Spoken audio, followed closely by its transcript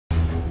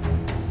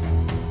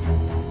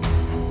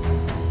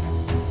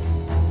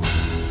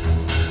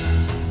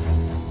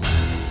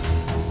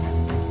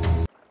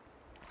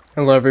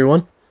Hello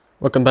everyone,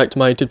 welcome back to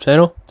my YouTube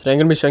channel. Today I'm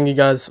going to be showing you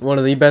guys one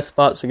of the best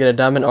spots to get a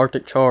diamond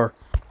Arctic Char.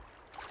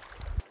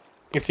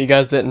 If you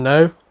guys didn't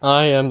know,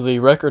 I am the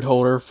record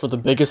holder for the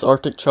biggest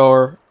Arctic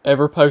Char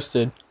ever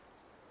posted.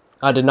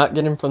 I did not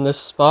get him from this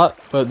spot,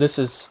 but this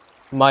is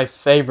my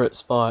favorite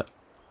spot.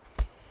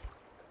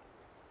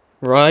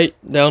 Right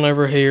down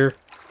over here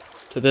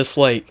to this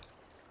lake.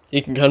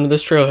 You can come to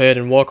this trailhead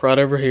and walk right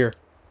over here.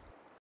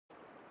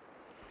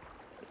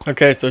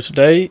 Okay, so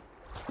today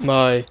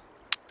my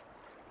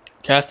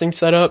casting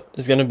setup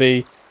is going to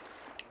be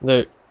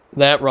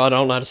that rod, I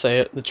don't know how to say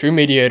it, the True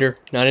Mediator,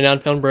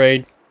 99-pound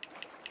braid.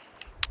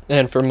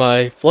 And for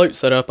my float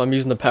setup, I'm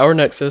using the Power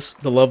Nexus,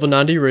 the Level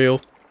 90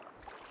 reel,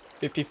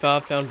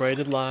 55-pound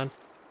braided line,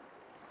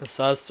 a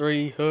size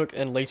 3 hook,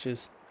 and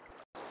leeches.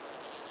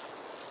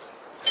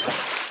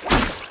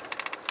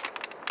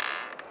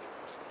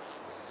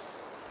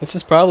 This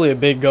is probably a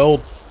big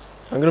gold.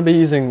 I'm going to be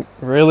using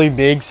really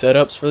big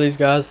setups for these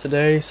guys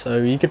today, so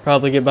you could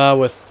probably get by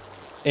with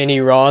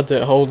any rod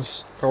that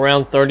holds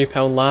around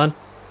 30-pound line.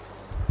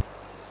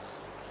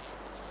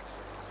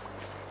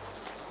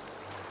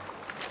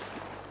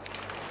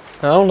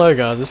 I don't know,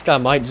 guys, this guy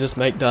might just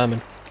make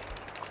diamond.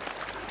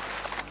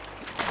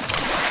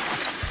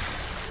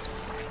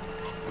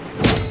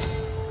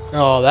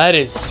 Oh, that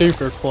is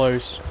super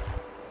close.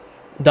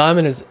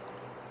 Diamond is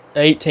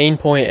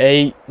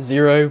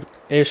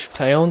 18.80-ish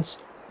pounds.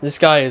 This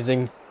guy is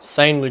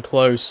insanely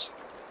close.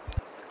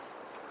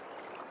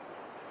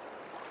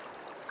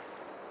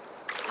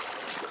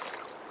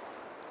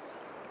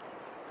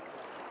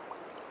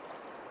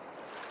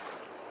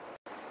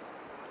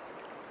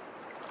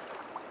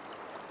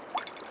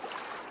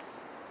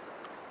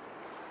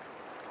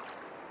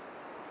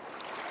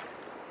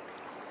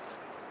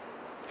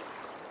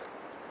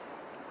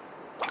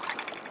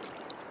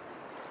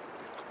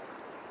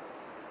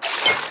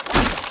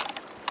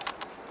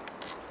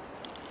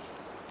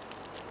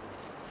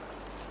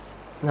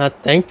 I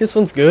think this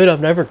one's good. I've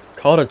never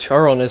caught a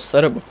char on this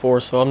setup before,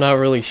 so I'm not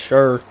really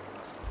sure.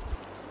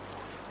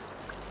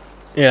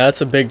 Yeah, that's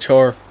a big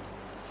char.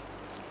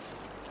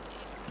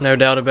 No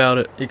doubt about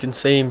it. You can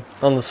see him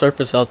on the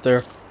surface out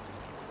there.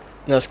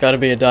 And that's got to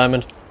be a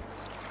diamond.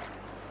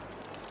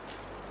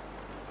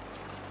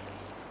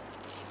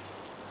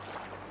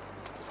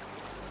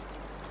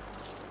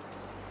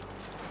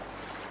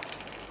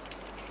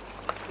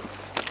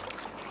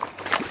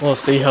 We'll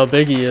see how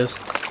big he is.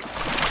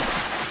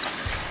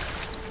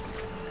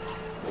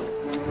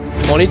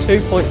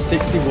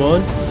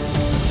 22.61.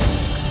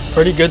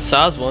 Pretty good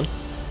size one.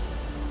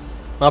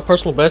 My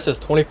personal best is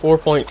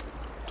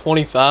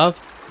 24.25.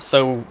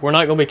 So we're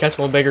not going to be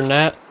catching one bigger than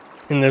that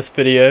in this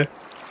video,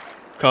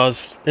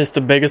 because it's the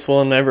biggest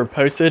one ever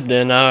posted,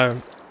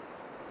 and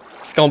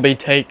it's going to be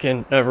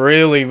taking a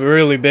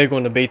really big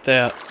one to beat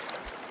that.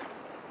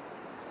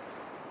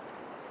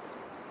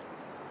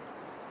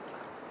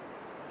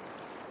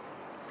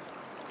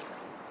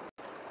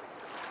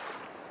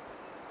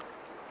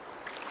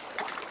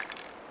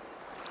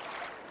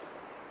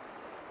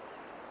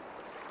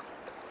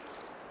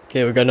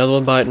 Okay, we got another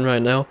one biting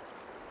right now.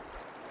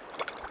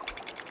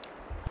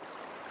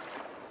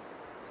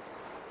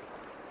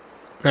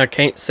 I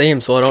can't see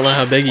him, so I don't know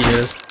how big he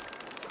is.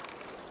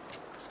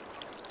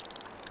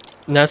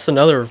 And that's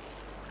another,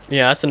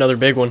 yeah, that's another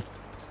big one.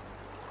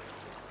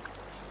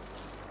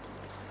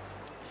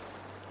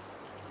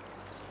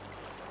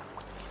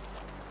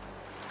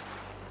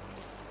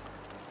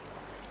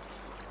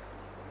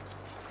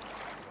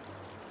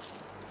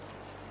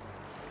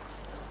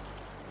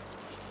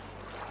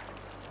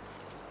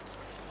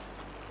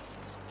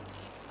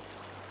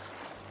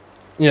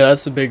 Yeah,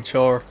 that's a big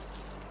char.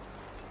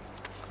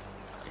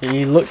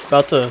 He looks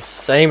about the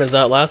same as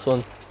that last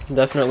one.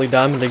 Definitely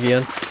diamond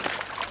again.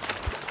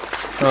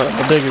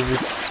 How big is he?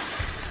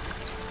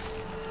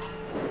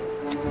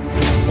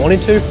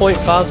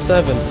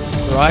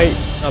 22.57. Right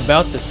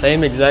about the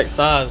same exact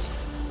size.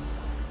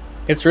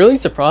 It's really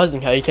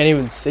surprising how you can't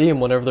even see them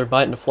whenever they're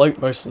biting the float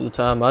most of the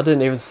time. I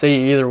didn't even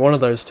see either one of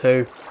those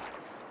two.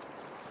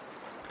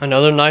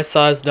 Another nice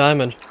sized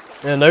diamond.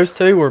 And those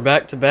two were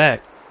back to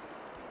back.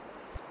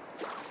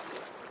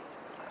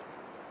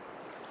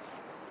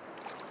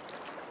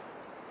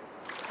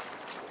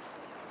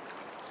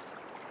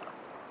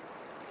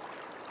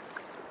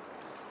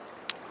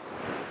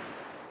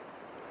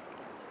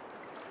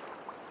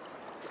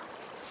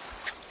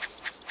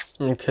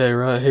 Okay,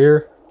 right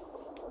here.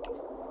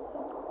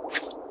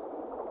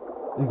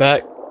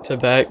 Back to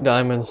back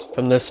diamonds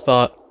from this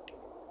spot.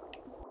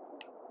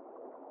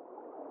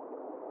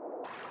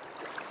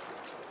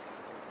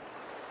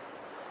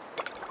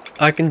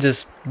 I can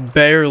just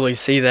barely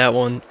see that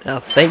one. I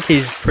think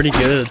he's pretty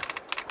good.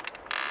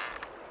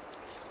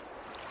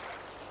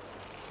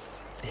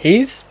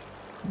 He's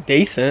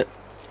decent.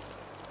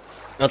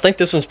 I think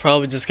this one's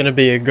probably just going to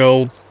be a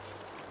gold.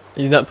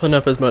 He's not putting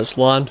up as much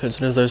line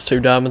tension as those two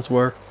diamonds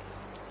were.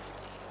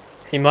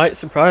 He might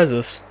surprise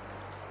us.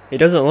 He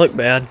doesn't look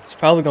bad. It's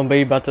probably going to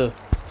be about the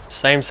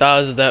same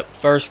size as that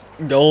first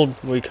gold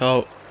we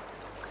caught.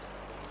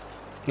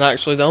 Not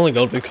actually the only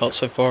gold we've caught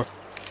so far.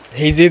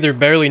 He's either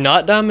barely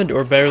not diamond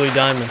or barely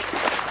diamond.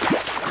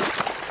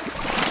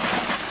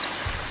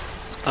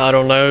 I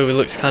don't know, he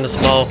looks kind of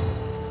small.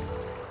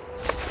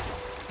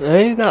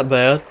 He's not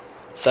bad.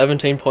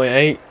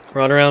 17.8,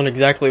 right around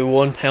exactly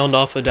 1 pound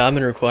off the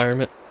diamond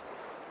requirement.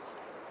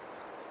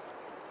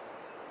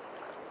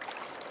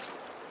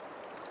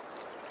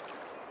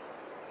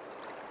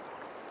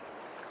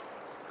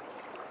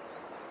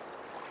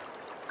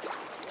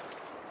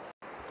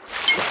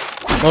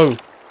 Whoa.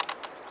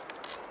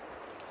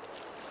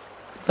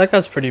 That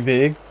guy's pretty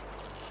big.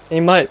 He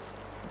might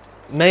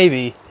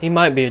be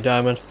a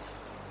diamond.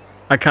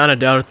 I kinda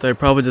doubt it though,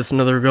 probably just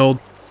another gold.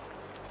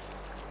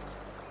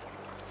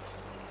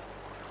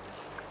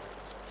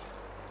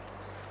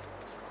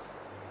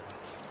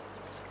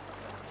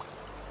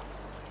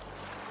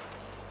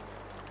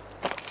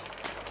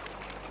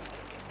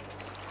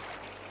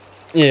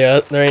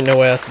 Yeah, there ain't no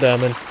way that's a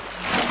diamond.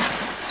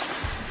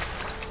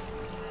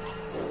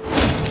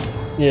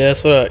 Yeah,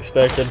 that's what I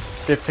expected.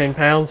 15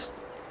 pounds.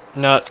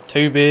 Not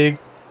too big.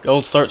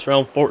 Gold starts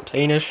around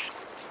 14-ish.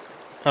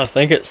 I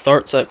think it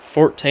starts at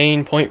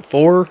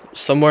 14.4,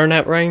 somewhere in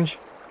that range.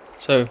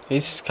 So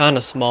he's kind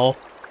of small.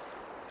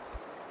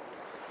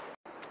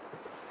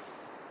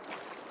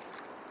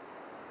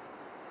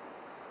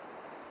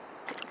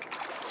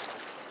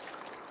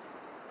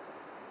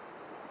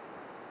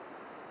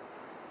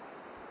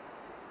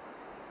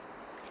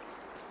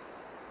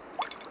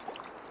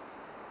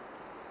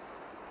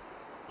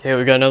 Okay,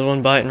 we got another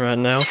one biting right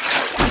now.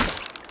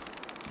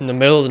 In the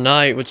middle of the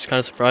night, which is kind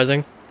of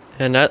surprising.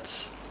 And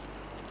that's...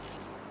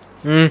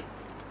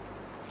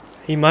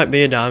 he might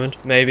be a diamond,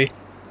 maybe.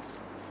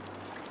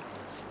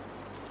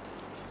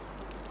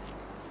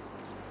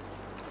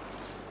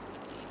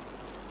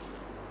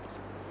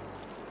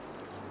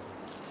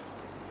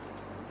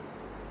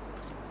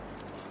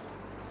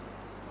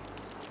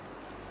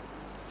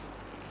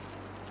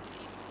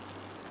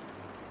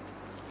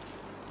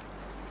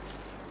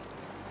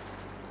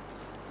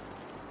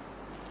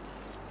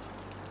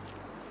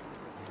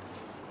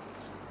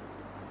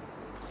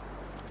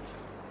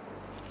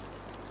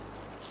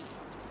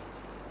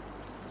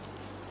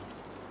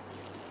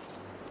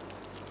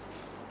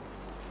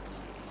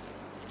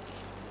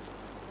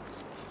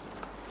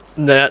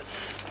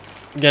 That's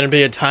gonna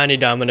be a tiny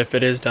diamond if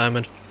it is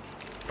diamond.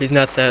 He's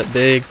not that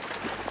big.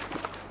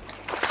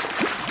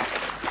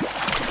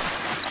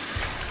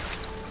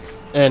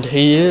 And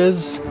he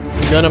is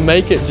gonna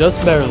make it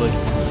just barely.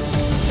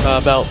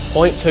 About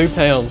 0.2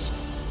 pounds.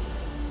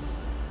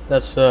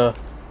 That's I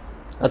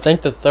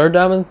think the third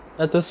diamond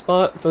at this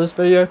spot for this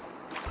video.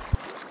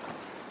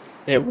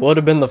 It would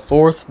have been the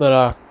fourth, but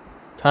I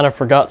kind of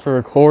forgot to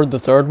record the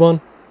third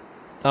one.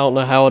 I don't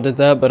know how I did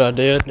that, but I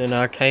did, and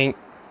I can't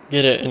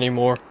get it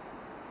anymore.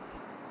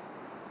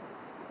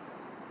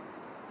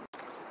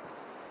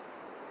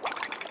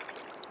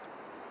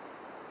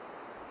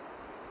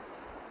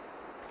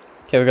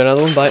 Okay, we got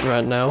another one biting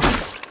right now.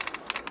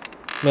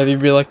 Maybe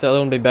you'd really like the other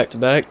one to be back to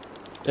back.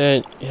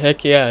 And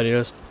heck yeah, it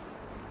is.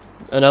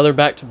 Another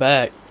back to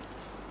back.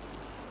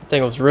 I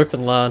think it was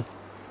ripping line.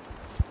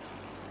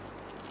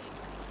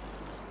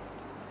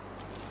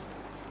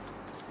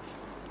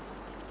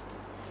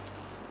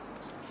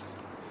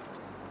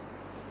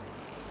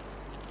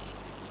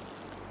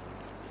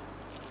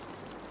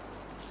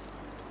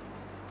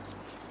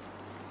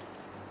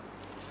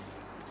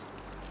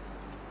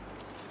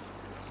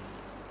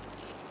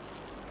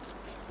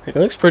 It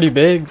looks pretty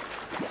big.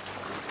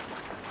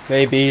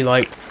 Maybe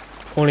like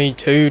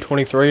 22,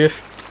 23-ish.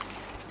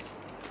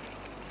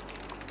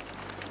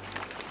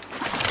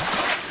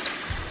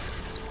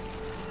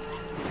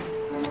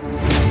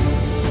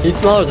 He's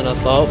smaller than I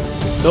thought.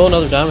 Still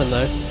another diamond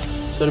though.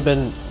 Should have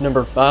been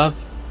number 5.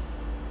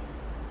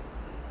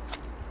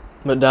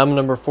 But diamond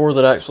number 4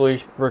 that I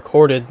actually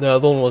recorded, the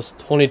other one was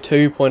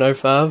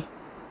 22.05.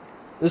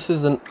 This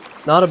is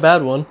not a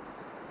bad one.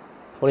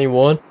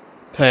 21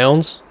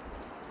 pounds.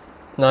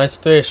 Nice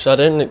fish. I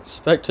didn't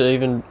expect to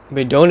even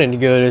be doing any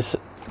good. It's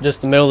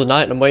just the middle of the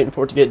night and I'm waiting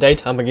for it to get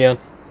daytime again.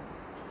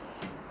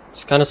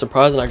 It's kind of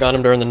surprising I got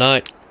him during the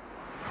night.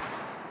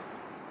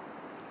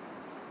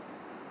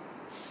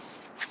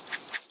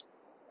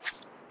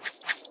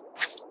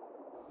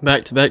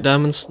 Back-to-back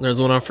diamonds. There's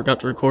one I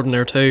forgot to record in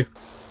there too.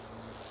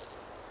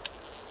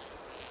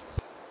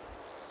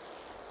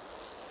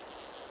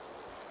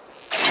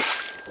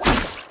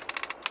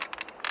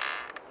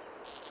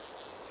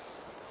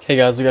 Okay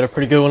guys, we got a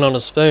pretty good one on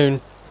a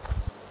spoon.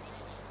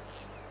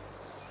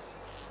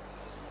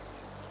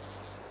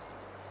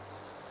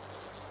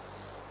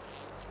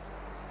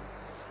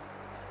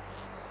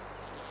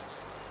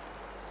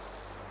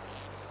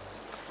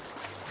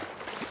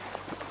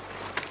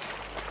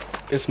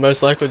 It's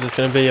most likely just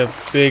going to be a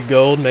big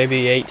gold,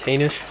 maybe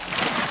 18-ish.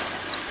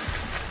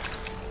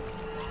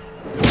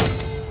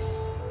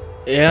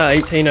 Yeah,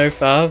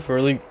 18.05,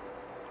 really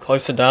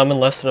close to diamond,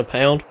 less than a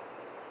pound.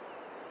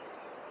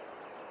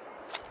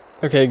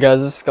 Okay guys,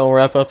 this is going to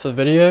wrap up the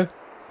video.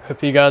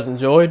 Hope you guys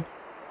enjoyed.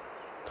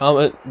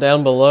 Comment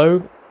down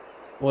below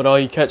what all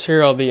you catch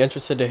here, I'll be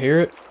interested to hear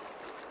it.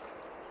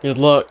 Good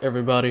luck,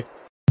 everybody.